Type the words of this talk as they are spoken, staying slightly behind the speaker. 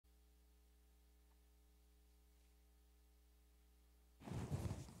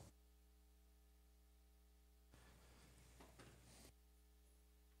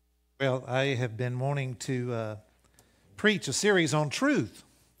Well, I have been wanting to preach a series on truth.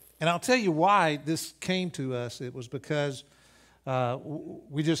 And I'll tell you why this came to us. It was because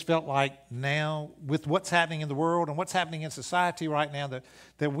we just felt like now, with what's happening in the world and what's happening in society right now,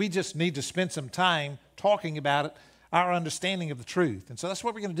 that we just need to spend some time talking about it, our understanding of the truth. And so that's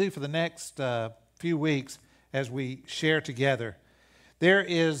what we're going to do for the next few weeks as we share together. There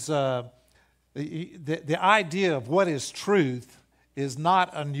is the idea of what is truth is not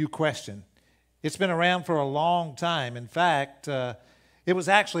a new question. It's been around for a long time. In fact, it was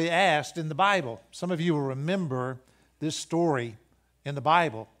actually asked in the Bible. Some of you will remember this story in the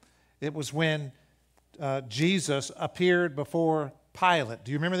Bible. It was when Jesus appeared before Pilate.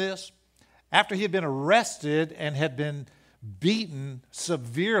 Do you remember this? After he had been arrested and had been beaten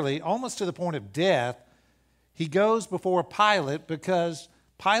severely, almost to the point of death, he goes before Pilate because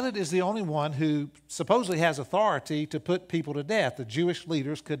Pilate is the only one who supposedly has authority to put people to death. The Jewish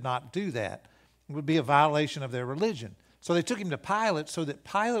leaders could not do that. It would be a violation of their religion. So they took him to Pilate so that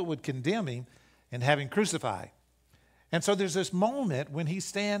Pilate would condemn him and have him crucified. And so there's this moment when he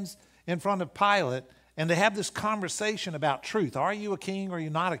stands in front of Pilate and they have this conversation about truth. Are you a king or are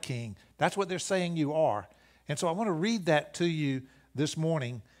you not a king? That's what they're saying you are. And so I want to read that to you this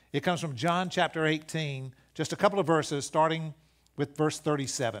morning. It comes from John chapter 18, just a couple of verses starting with verse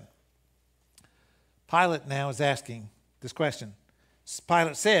 37. Pilate now is asking this question.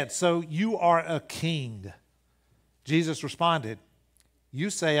 Pilate said, "So you are a king?" Jesus responded, "You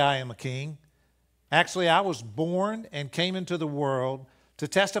say I am a king. Actually, I was born and came into the world to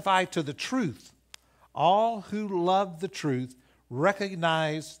testify to the truth. All who love the truth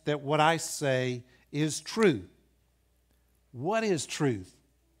recognize that what I say is true." What is truth?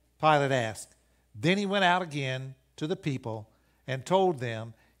 Pilate asked. Then he went out again to the people and told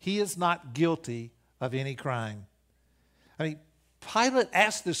them he is not guilty of any crime. I mean, Pilate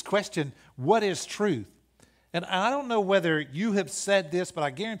asked this question, what is truth? And I don't know whether you have said this, but I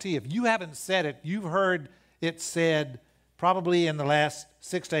guarantee if you haven't said it, you've heard it said probably in the last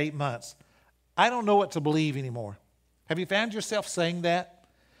 6 to 8 months. I don't know what to believe anymore. Have you found yourself saying that?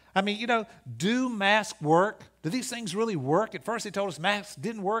 I mean, do masks work? Do these things really work? At first they told us masks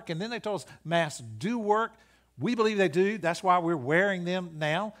didn't work, and then they told us masks do work. We believe they do. That's why we're wearing them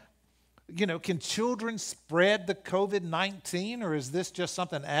now. Can children spread the COVID-19, or is this just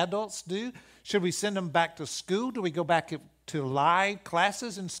something adults do? Should we send them back to school? Do we go back to live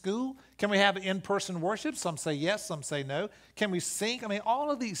classes in school? Can we have in-person worship? Some say yes, some say no. Can we sing? I mean, all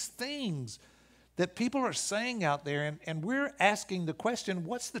of these things that people are saying out there, and we're asking the question,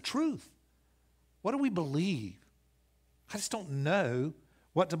 what's the truth? What do we believe? I just don't know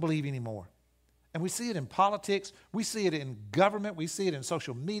what to believe anymore. And we see it in politics, we see it in government, we see it in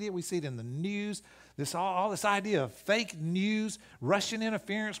social media, we see it in the news, all this idea of fake news, Russian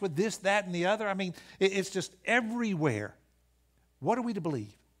interference with this, that, and the other. I mean, it's just everywhere. What are we to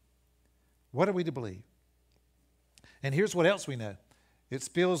believe? What are we to believe? And here's what else we know. It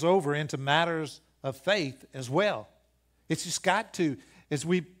spills over into matters of faith as well. It's just got to, as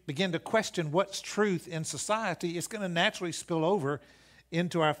we begin to question what's truth in society, it's going to naturally spill over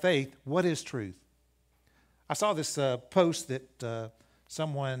into our faith. What is truth? I saw this post that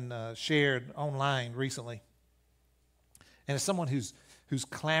someone shared online recently, and it's someone who's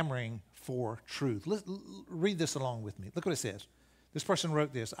clamoring for truth. Read this along with me. Look what it says. This person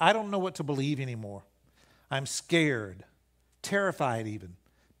wrote this. "I don't know what to believe anymore. I'm scared, terrified even.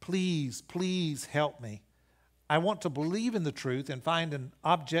 Please, please help me. I want to believe in the truth and find an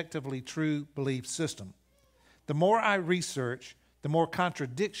objectively true belief system. The more I research, the more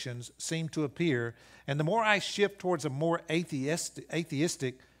contradictions seem to appear, and the more I shift towards a more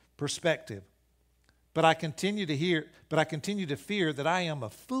atheistic perspective. But I continue to fear that I am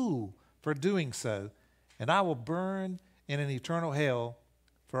a fool for doing so, and I will burn in an eternal hell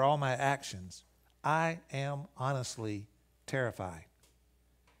for all my actions. I am honestly terrified."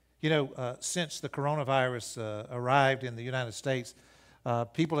 Since the coronavirus arrived in the United States,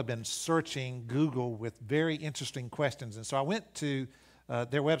 people have been searching Google with very interesting questions. And so I went to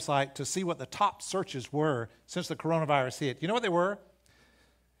their website to see what the top searches were since the coronavirus hit. You know what they were?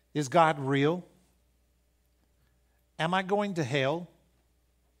 Is God real? Am I going to hell?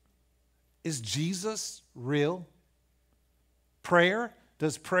 Is Jesus real? Prayer?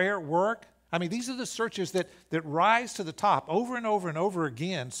 Does prayer work? I mean, these are the searches that rise to the top over and over and over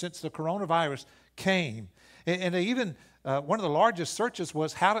again since the coronavirus came. And they even... one of the largest searches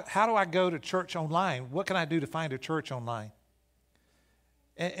was, how do I go to church online? What can I do to find a church online?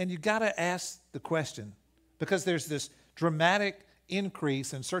 And you got to ask the question, because there's this dramatic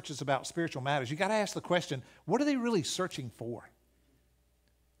increase in searches about spiritual matters. You got to ask the question, what are they really searching for?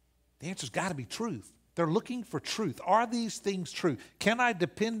 The answer's got to be truth. They're looking for truth. Are these things true? Can I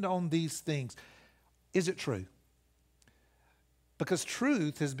depend on these things? Is it true? Because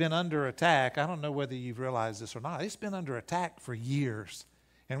truth has been under attack. I don't know whether you've realized this or not. It's been under attack for years.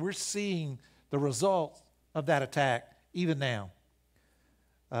 And we're seeing the result of that attack even now.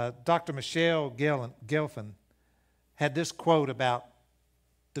 Dr. Michelle Gelfand had this quote about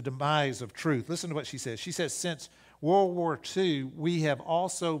the demise of truth. Listen to what she says. She says, since World War II, we have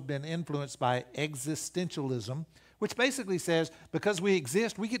also been influenced by existentialism, which basically says because we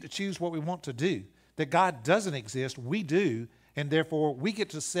exist, we get to choose what we want to do. That God doesn't exist, we do, and therefore we get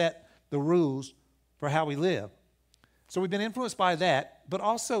to set the rules for how we live. So we've been influenced by that, but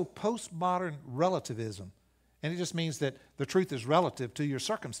also postmodern relativism. And it just means that the truth is relative to your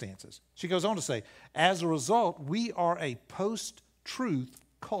circumstances. She goes on to say, as a result, we are a post-truth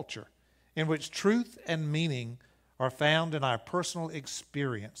culture in which truth and meaning are found in our personal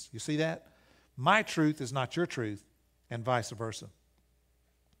experience. You see that? My truth is not your truth, and vice versa.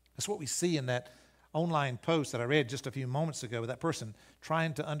 That's what we see in that online post that I read just a few moments ago with that person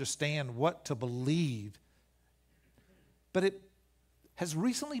trying to understand what to believe. But it has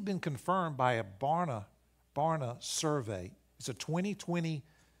recently been confirmed by a Barna survey. It's a 2020,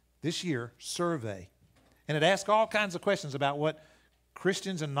 this year, survey. And it asks all kinds of questions about what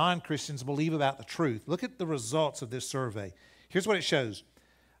Christians and non-Christians believe about the truth. Look at the results of this survey. Here's what it shows.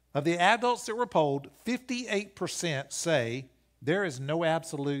 Of the adults that were polled, 58% say there is no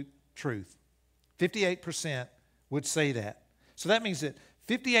absolute truth. 58% would say that. So that means that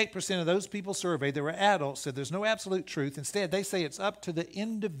 58% of those people surveyed that were adults said there's no absolute truth. Instead, they say it's up to the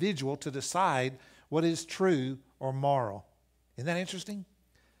individual to decide what is true or moral. Isn't that interesting?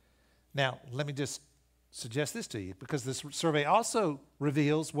 Now, let me just suggest this to you, because this survey also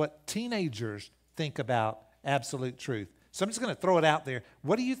reveals what teenagers think about absolute truth. So I'm just going to throw it out there.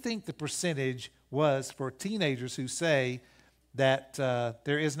 What do you think the percentage was for teenagers who say that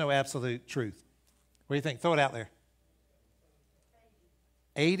there is no absolute truth? What do you think? Throw it out there.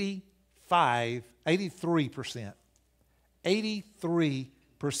 83%.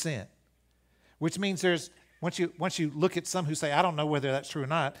 83%. Which means there's, once you look at some who say, I don't know whether that's true or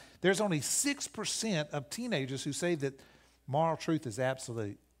not, there's only 6% of teenagers who say that moral truth is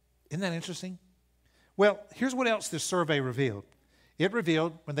absolute. Isn't that interesting? Well, here's what else this survey revealed. It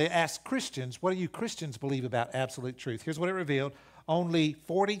revealed, when they asked Christians, what do you Christians believe about absolute truth? Here's what it revealed. Only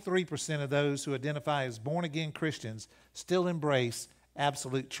 43% of those who identify as born-again Christians still embrace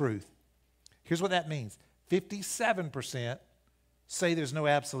absolute truth. Here's what that means. 57% say there's no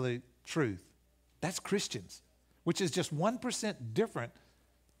absolute truth. That's Christians, which is just 1% different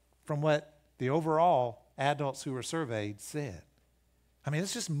from what the overall adults who were surveyed said. I mean,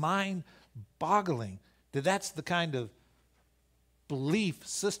 it's just mind-boggling that that's the kind of belief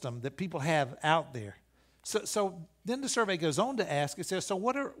system that people have out there. So then the survey goes on to ask, it says, so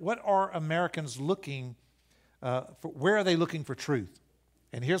what are Americans looking for? Where are they looking for truth?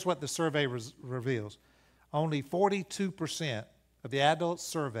 And here's what the survey reveals. Only 42% of the adults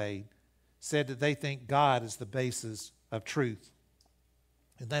surveyed said that they think God is the basis of truth.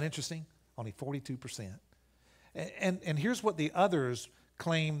 Isn't that interesting? Only 42%. And here's what the others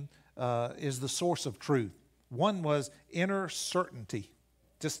claim is the source of truth. One was inner certainty,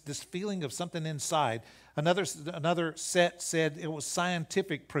 just this feeling of something inside. Another set said it was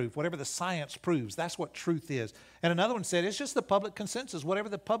scientific proof, whatever the science proves, that's what truth is. And another one said it's just the public consensus, whatever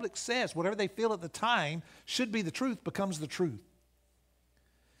the public says, whatever they feel at the time should be the truth becomes the truth.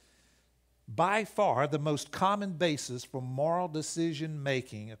 By far, the most common basis for moral decision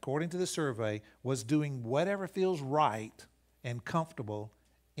making, according to the survey, was doing whatever feels right and comfortable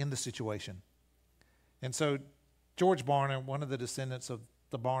in the situation. And so George Barna, one of the descendants of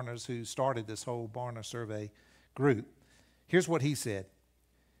the Barnas who started this whole Barna survey group, here's what he said.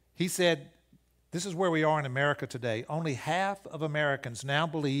 He said, this is where we are in America today. Only half of Americans now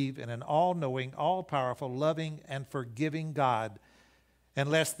believe in an all-knowing, all-powerful, loving, and forgiving God, and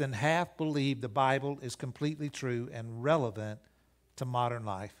less than half believe the Bible is completely true and relevant to modern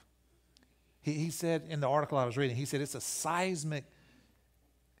life. He said in the article I was reading, he said it's a seismic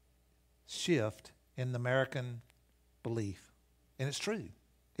shift in the American belief. And it's true.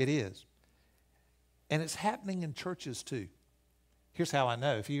 It is. And it's happening in churches too. Here's how I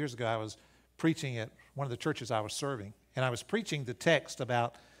know. A few years ago, I was preaching at one of the churches I was serving, and I was preaching the text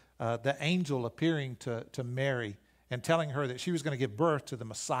about the angel appearing to Mary and telling her that she was going to give birth to the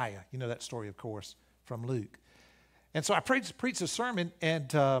Messiah. You know that story, of course, from Luke. And so I preached a sermon, and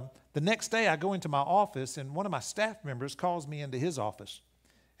the next day I go into my office, and one of my staff members calls me into his office.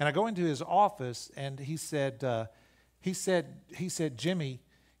 And I go into his office, and he said, Jimmy,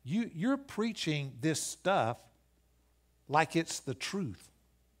 you're preaching this stuff like it's the truth.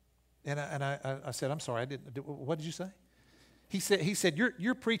 And I said, I'm sorry, what did you say? He said,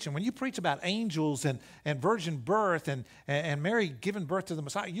 you're preaching, when you preach about angels and virgin birth and Mary giving birth to the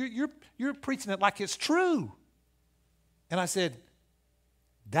Messiah, you're preaching it like it's true. And I said,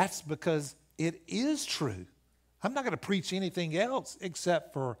 that's because it is true. I'm not going to preach anything else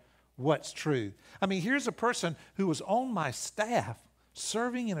except for what's true. I mean, here's a person who was on my staff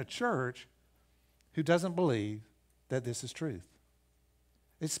serving in a church who doesn't believe that this is truth.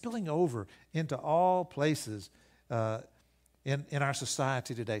 It's spilling over into all places in our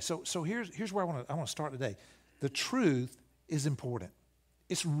society today. So here's where I want to start today. The truth is important.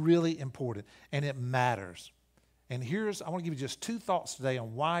 It's really important, and it matters. And I want to give you just two thoughts today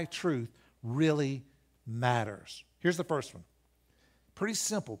on why truth really matters. Here's the first one. Pretty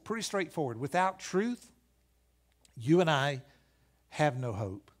simple, pretty straightforward. Without truth, you and I have no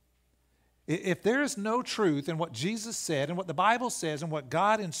hope. If there is no truth in what Jesus said and what the Bible says and what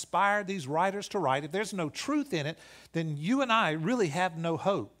God inspired these writers to write, if there's no truth in it, then you and I really have no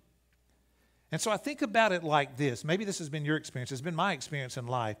hope. And so I think about it like this. Maybe this has been your experience. It's been my experience in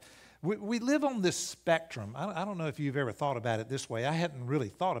life. We live on this spectrum. I don't know if you've ever thought about it this way. I hadn't really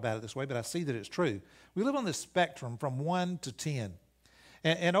thought about it this way, but I see that it's true. We live on this spectrum from 1 to 10.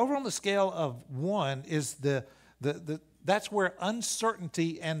 And over on the scale of 1 is that's where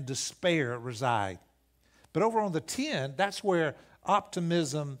uncertainty and despair reside. But over on the 10, that's where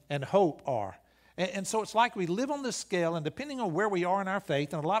optimism and hope are. And so it's like we live on this scale, and depending on where we are in our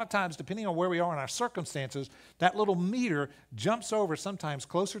faith, and a lot of times depending on where we are in our circumstances, that little meter jumps over sometimes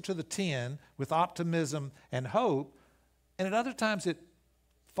closer to the 10 with optimism and hope, and at other times it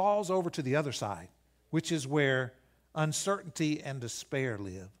falls over to the other side, which is where uncertainty and despair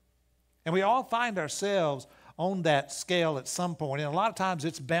live. And we all find ourselves on that scale at some point, and a lot of times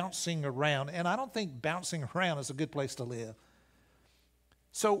it's bouncing around, and I don't think bouncing around is a good place to live.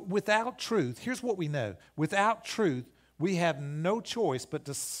 So without truth, here's what we know. Without truth, we have no choice but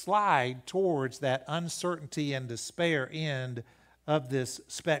to slide towards that uncertainty and despair end of this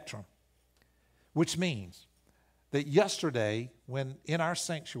spectrum, which means that yesterday, when in our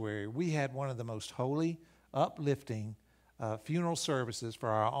sanctuary, we had one of the most holy, uplifting funeral services for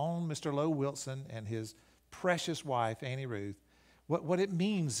our own Mr. Lowe Wilson and his precious wife, Annie Ruth. What it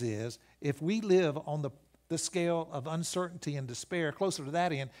means is, if we live on the scale of uncertainty and despair closer to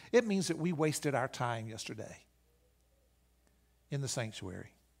that end, it means that we wasted our time yesterday in the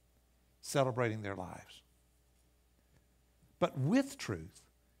sanctuary celebrating their lives. But with truth,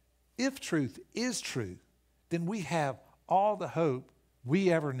 if truth is true, then we have all the hope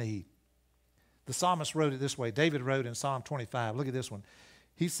we ever need. The psalmist wrote it this way. David wrote in Psalm 25. Look at this one.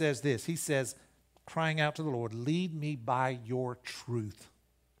 He says this. He says, crying out to the Lord, lead me by your truth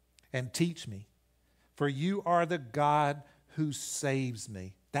and teach me. For you are the God who saves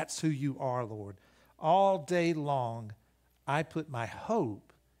me. That's who you are, Lord. All day long, I put my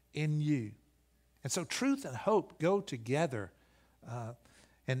hope in you. And so truth and hope go together.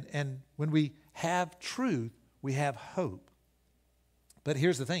 And when we have truth, we have hope. But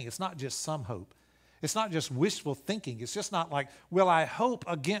here's the thing. It's not just some hope. It's not just wishful thinking. It's just not like, well, I hope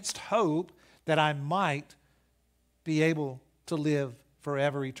against hope that I might be able to live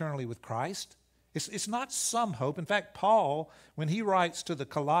forever eternally with Christ. It's not some hope. In fact, Paul, when he writes to the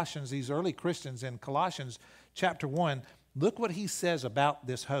Colossians, these early Christians in Colossians chapter 1, look what he says about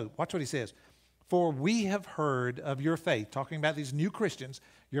this hope. Watch what he says. For we have heard of your faith, talking about these new Christians,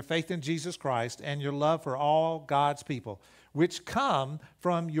 your faith in Jesus Christ and your love for all God's people, which come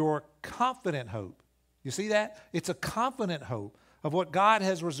from your confident hope. You see that? It's a confident hope of what God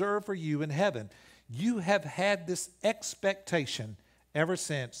has reserved for you in heaven. You have had this expectation ever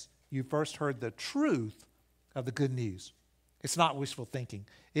since you first heard the truth of the good news. It's not wishful thinking.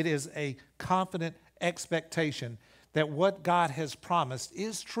 It is a confident expectation that what God has promised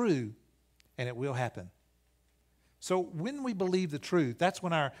is true and it will happen. So when we believe the truth, that's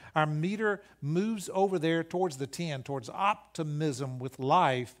when our meter moves over there towards the 10, towards optimism with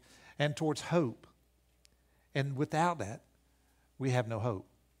life and towards hope. And without that, we have no hope.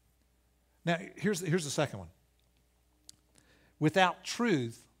 Now, here's the second one. Without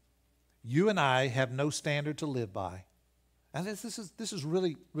truth, you and I have no standard to live by. And this is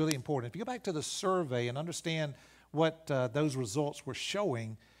really, really important. If you go back to the survey and understand what those results were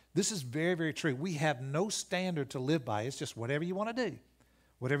showing, this is very, very true. We have no standard to live by. It's just whatever you want to do,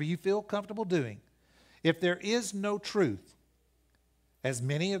 whatever you feel comfortable doing. If there is no truth, as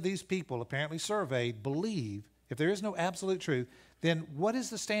many of these people apparently surveyed believe, if there is no absolute truth, then what is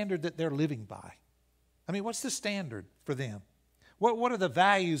the standard that they're living by? I mean, what's the standard for them? What are the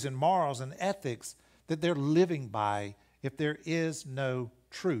values and morals and ethics that they're living by if there is no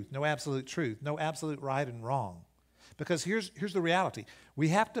truth, no absolute right and wrong? Because here's the reality. We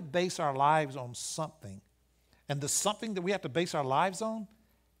have to base our lives on something. And the something that we have to base our lives on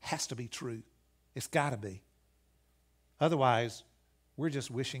has to be true. It's got to be. Otherwise, we're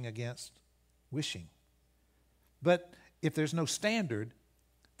just wishing against wishing. But if there's no standard,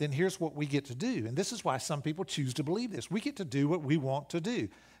 then here's what we get to do. And this is why some people choose to believe this. We get to do what we want to do.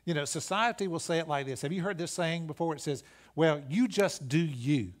 You know, society will say it like this. Have you heard this saying before? It says, well, you just do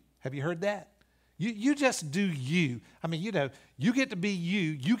you. Have you heard that? You just do you. I mean, you know, you get to be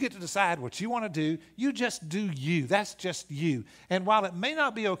you. You get to decide what you want to do. You just do you. That's just you. And while it may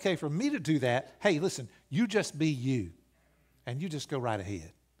not be okay for me to do that, hey, listen, you just be you. And you just go right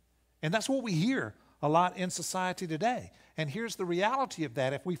ahead. And that's what we hear a lot in society today. And here's the reality of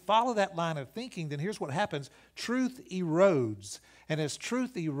that. If we follow that line of thinking, then here's what happens. Truth erodes. And as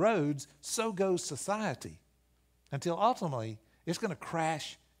truth erodes, so goes society. Until ultimately, it's going to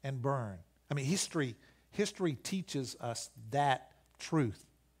crash and burn. I mean, history teaches us that truth.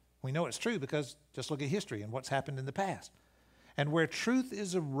 We know it's true because just look at history and what's happened in the past. And where truth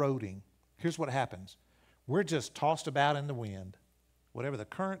is eroding, here's what happens. We're just tossed about in the wind. Whatever the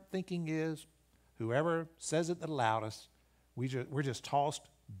current thinking is, whoever says it the loudest, we're just tossed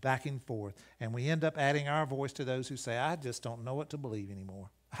back and forth. And we end up adding our voice to those who say, I just don't know what to believe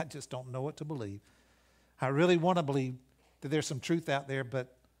anymore. I just don't know what to believe. I really want to believe that there's some truth out there,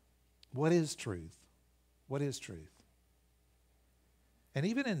 but what is truth? What is truth? And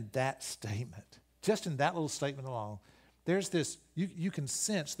even in that statement, just in that little statement alone, there's this, you can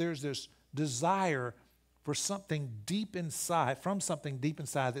sense there's this desire for something deep inside, from something deep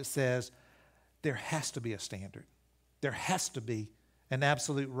inside that says there has to be a standard. There has to be an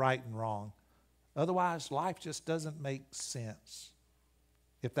absolute right and wrong. Otherwise, life just doesn't make sense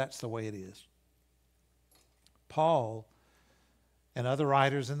if that's the way it is. Paul and other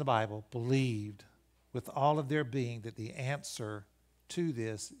writers in the Bible believed with all of their being that the answer to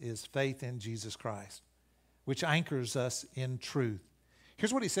this is faith in Jesus Christ, which anchors us in truth.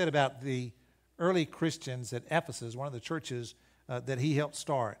 Here's what he said about the early Christians at Ephesus, one of the churches that he helped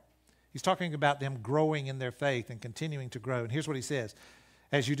start. He's talking about them growing in their faith and continuing to grow. And here's what he says.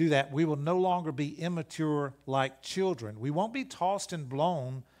 As you do that, we will no longer be immature like children. We won't be tossed and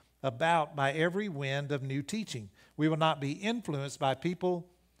blown about by every wind of new teaching. We will not be influenced by people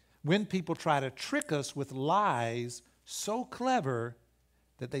when people try to trick us with lies so clever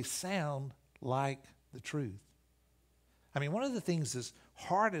that they sound like the truth. I mean, one of the things that's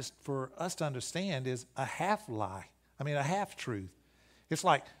hardest for us to understand is a half lie. I mean, a half truth. It's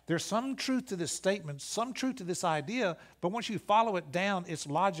like there's some truth to this statement, some truth to this idea, but once you follow it down its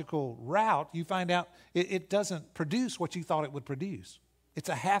logical route, you find out it doesn't produce what you thought it would produce. It's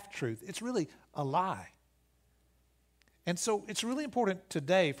a half-truth. It's really a lie. And so it's really important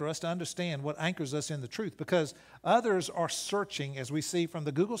today for us to understand what anchors us in the truth, because others are searching, as we see from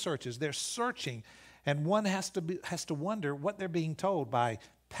the Google searches. They're searching, and one has to wonder what they're being told by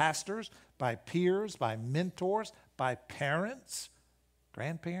pastors, by peers, by mentors, by parents,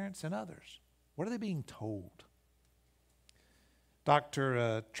 grandparents, and others. What are they being told?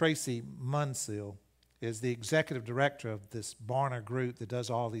 Dr. Tracy Munsil is the executive director of this Barna group that does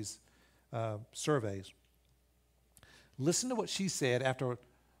all these surveys. Listen to what she said after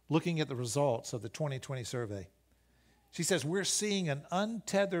looking at the results of the 2020 survey. She says, we're seeing an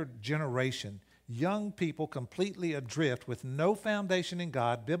untethered generation, young people completely adrift with no foundation in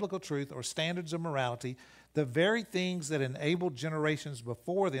God, biblical truth, or standards of morality, the very things that enabled generations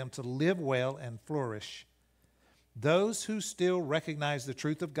before them to live well and flourish. Those who still recognize the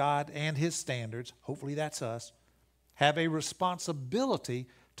truth of God and His standards, hopefully that's us, have a responsibility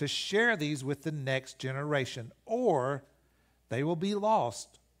to share these with the next generation, or they will be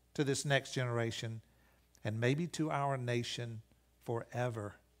lost to this next generation and maybe to our nation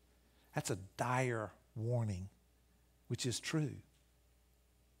forever. That's a dire warning, which is true.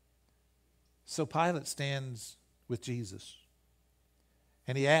 So Pilate stands with Jesus,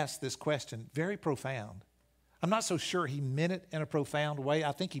 and he asks this question, very profound. I'm not so sure he meant it in a profound way.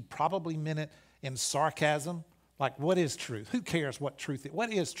 I think he probably meant it in sarcasm, like, what is truth? Who cares what truth is?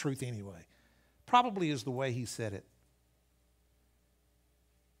 What is truth anyway? Probably is the way he said it.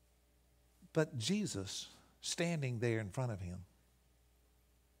 But Jesus, standing there in front of him,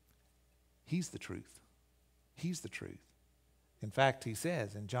 he's the truth. He's the truth. In fact, he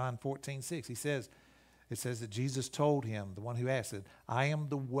says in John 14:6, it says that Jesus told him, the one who asked it, I am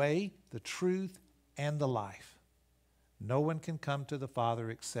the way, the truth, and the life. No one can come to the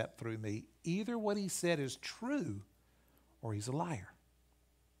Father except through me. Either what he said is true, or he's a liar.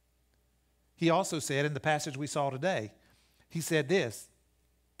 He also said in the passage we saw today, he said this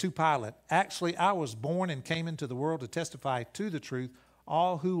to Pilate, actually, I was born and came into the world to testify to the truth.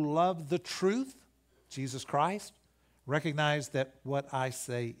 All who love the truth, Jesus Christ, recognize that what I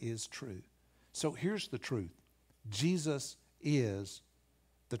say is true. So here's the truth. Jesus is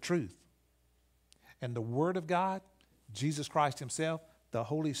the truth. And the Word of God, Jesus Christ himself, the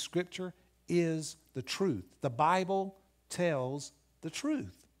Holy Scripture, is the truth. The Bible tells the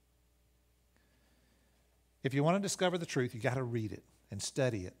truth. If you want to discover the truth, you got to read it and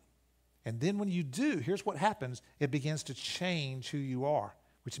study it. And then when you do, here's what happens. It begins to change who you are,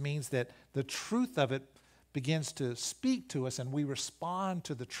 which means that the truth of it begins to speak to us and we respond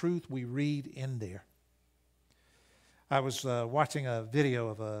to the truth we read in there. I was watching a video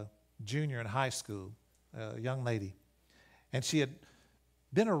of a junior in high school, a young lady, and she had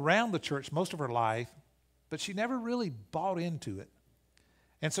been around the church most of her life, but she never really bought into it.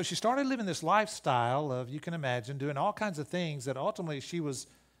 And so she started living this lifestyle of, you can imagine, doing all kinds of things that ultimately she was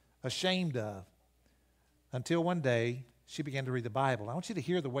ashamed of, until one day she began to read the Bible. I want you to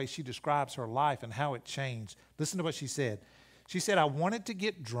hear the way she describes her life and how it changed. Listen to what she said. She said, I wanted to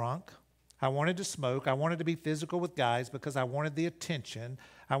get drunk. I wanted to smoke. I wanted to be physical with guys because I wanted the attention.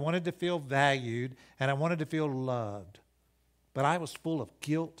 I wanted to feel valued, and I wanted to feel loved. But I was full of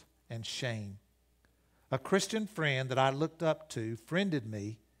guilt and shame. A Christian friend that I looked up to friended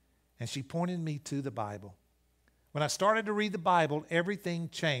me, and she pointed me to the Bible. When I started to read the Bible, everything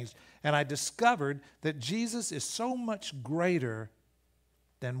changed, and I discovered that Jesus is so much greater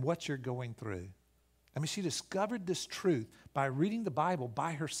than what you're going through. I mean, she discovered this truth by reading the Bible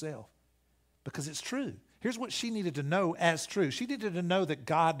by herself because it's true. Here's what she needed to know as true. She needed to know that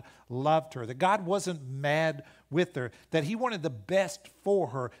God loved her, that God wasn't mad with her, that he wanted the best for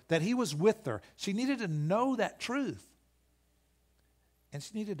her, that he was with her. She needed to know that truth. And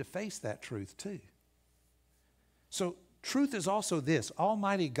she needed to face that truth too. So truth is also this.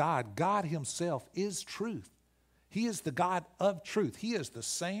 Almighty God, God himself is truth. He is the God of truth. He is the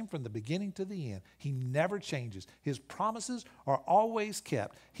same from the beginning to the end. He never changes. His promises are always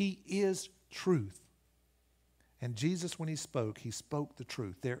kept. He is truth. And Jesus, when he spoke the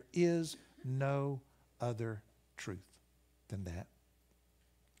truth. There is no other truth than that.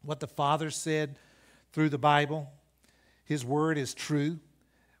 What the Father said through the Bible, his word is true.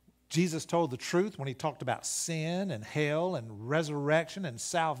 Jesus told the truth when he talked about sin and hell and resurrection and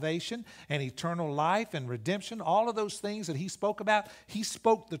salvation and eternal life and redemption. All of those things that he spoke about, he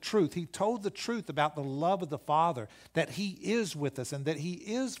spoke the truth. He told the truth about the love of the Father, that he is with us and that he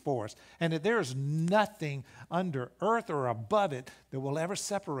is for us, and that there is nothing under earth or above it that will ever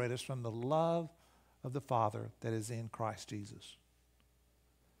separate us from the love of the Father that is in Christ Jesus.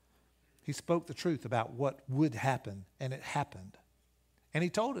 He spoke the truth about what would happen, and it happened. And he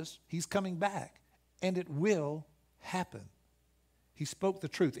told us he's coming back, and it will happen. He spoke the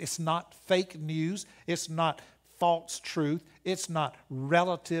truth. It's not fake news. It's not false truth. It's not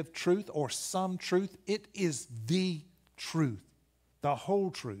relative truth or some truth. It is the truth, the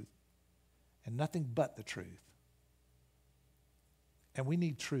whole truth, and nothing but the truth. And we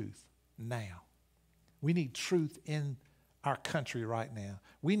need truth now. We need truth in our country right now.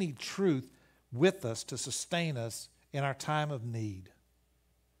 We need truth with us to sustain us in our time of need.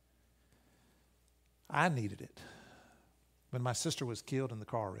 I needed it when my sister was killed in the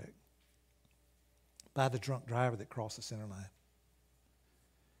car wreck by the drunk driver that crossed the center line.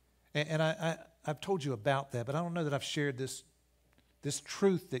 And I've told you about that, but I don't know that I've shared this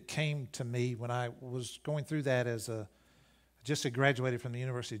truth that came to me when I was going through that just had graduated from the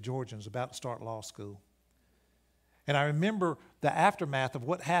University of Georgia and was about to start law school. And I remember the aftermath of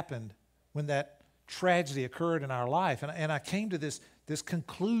what happened when that tragedy occurred in our life. And I came to this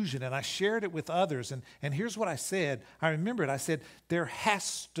conclusion, and I shared it with others. And here's what I said. I remember it. I said, there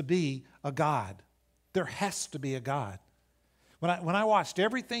has to be a God. There has to be a God. When I watched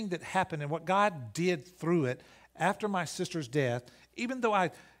everything that happened and what God did through it after my sister's death, even though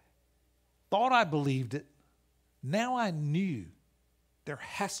I thought I believed it, now I knew there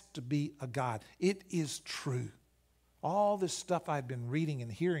has to be a God. It is true. All this stuff I'd been reading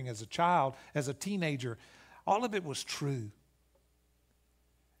and hearing as a child, as a teenager, all of it was true.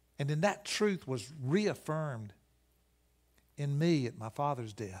 And then that truth was reaffirmed in me at my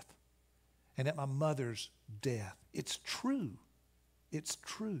father's death and at my mother's death. It's true. It's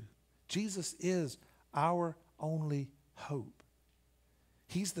true. Jesus is our only hope.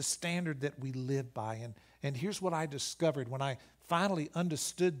 He's the standard that we live by. And here's what I discovered when I finally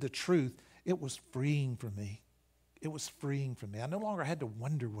understood the truth. It was freeing for me. It was freeing for me. I no longer had to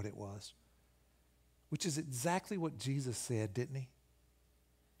wonder what it was. which is exactly what Jesus said, didn't he?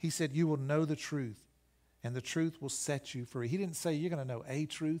 He said, you will know the truth, and the truth will set you free. He didn't say you're going to know a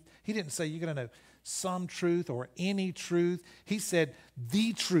truth. He didn't say you're going to know some truth or any truth. He said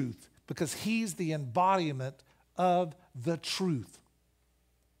the truth, because he's the embodiment of the truth.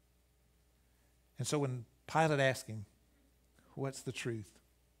 And so when Pilate asked him, what's the truth?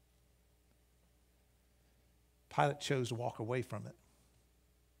 Pilate chose to walk away from it.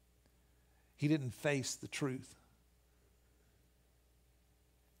 He didn't face the truth.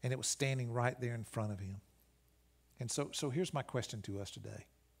 And it was standing right there in front of him. And so here's my question to us today.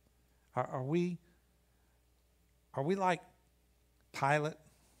 Are we like Pilate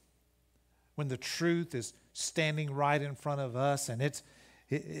when the truth is standing right in front of us and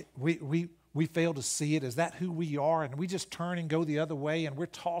we fail to see it? Is that who we are? And we just turn and go the other way and we're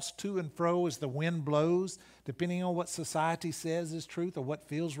tossed to and fro as the wind blows, depending on what society says is truth or what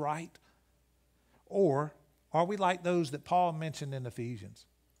feels right? Or are we like those that Paul mentioned in Ephesians?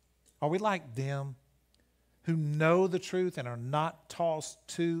 Are we like them who know the truth and are not tossed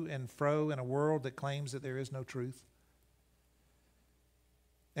to and fro in a world that claims that there is no truth?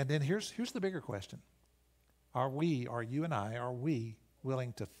 And then here's the bigger question. Are you and I, are we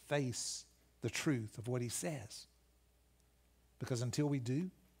willing to face the truth of what he says? Because until we do,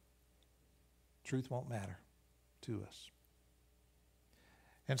 truth won't matter to us.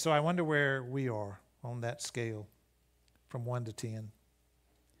 And so I wonder where we are on that scale from 1 to 10.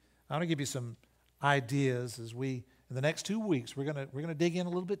 I want to give you some ideas as in the next 2 weeks, we're going to dig in a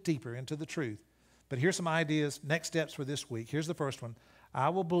little bit deeper into the truth. But here's some ideas, next steps for this week. Here's the first one. I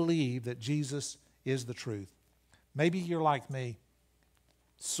will believe that Jesus is the truth. Maybe you're like me.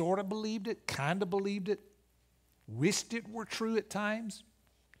 Sort of believed it, kind of believed it, wished it were true at times.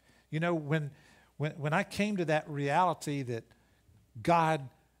 You know, when I came to that reality that God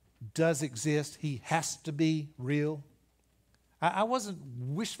does exist, he has to be real, I wasn't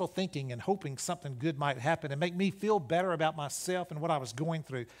wishful thinking and hoping something good might happen and make me feel better about myself and what I was going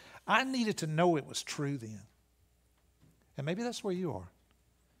through. I needed to know it was true then. And maybe that's where you are.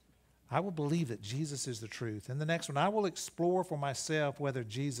 I will believe that Jesus is the truth. And the next one, I will explore for myself whether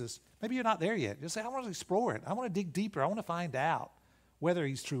Jesus, maybe you're not there yet. Just say, I want to explore it. I want to dig deeper. I want to find out whether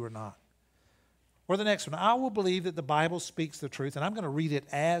he's true or not. Or the next one, I will believe that the Bible speaks the truth, and I'm going to read it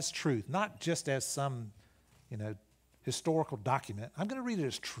as truth, not just as some, historical document. I'm going to read it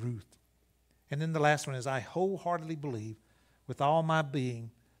as truth. And then the last one is, I wholeheartedly believe with all my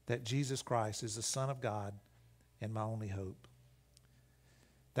being that Jesus Christ is the Son of God and my only hope.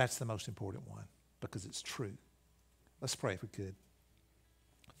 That's the most important one because it's true. Let's pray if we could.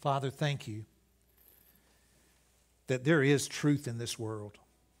 Father, thank you that there is truth in this world.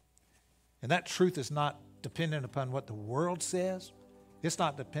 And that truth is not dependent upon what the world says. It's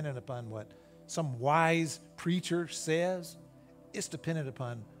not dependent upon what some wise preacher says. It's dependent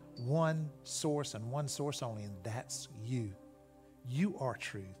upon one source and one source only, and that's you. You are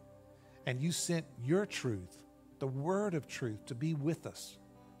truth. And you sent your truth, the word of truth, to be with us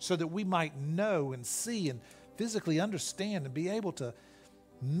so that we might know and see and physically understand and be able to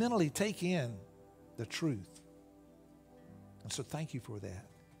mentally take in the truth. And so thank you for that.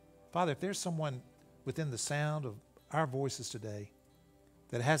 Father, if there's someone within the sound of our voices today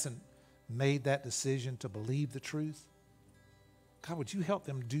that hasn't made that decision to believe the truth, God, would you help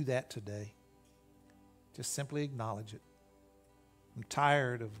them do that today? Just simply acknowledge it. I'm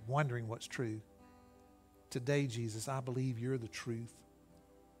tired of wondering what's true. Today, Jesus, I believe you're the truth,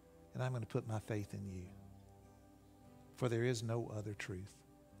 and I'm going to put my faith in you. For there is no other truth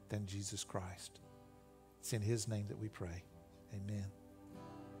than Jesus Christ. It's in his name that we pray. Amen.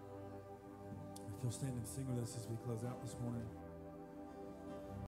 If you'll stand and sing with us as we close out this morning.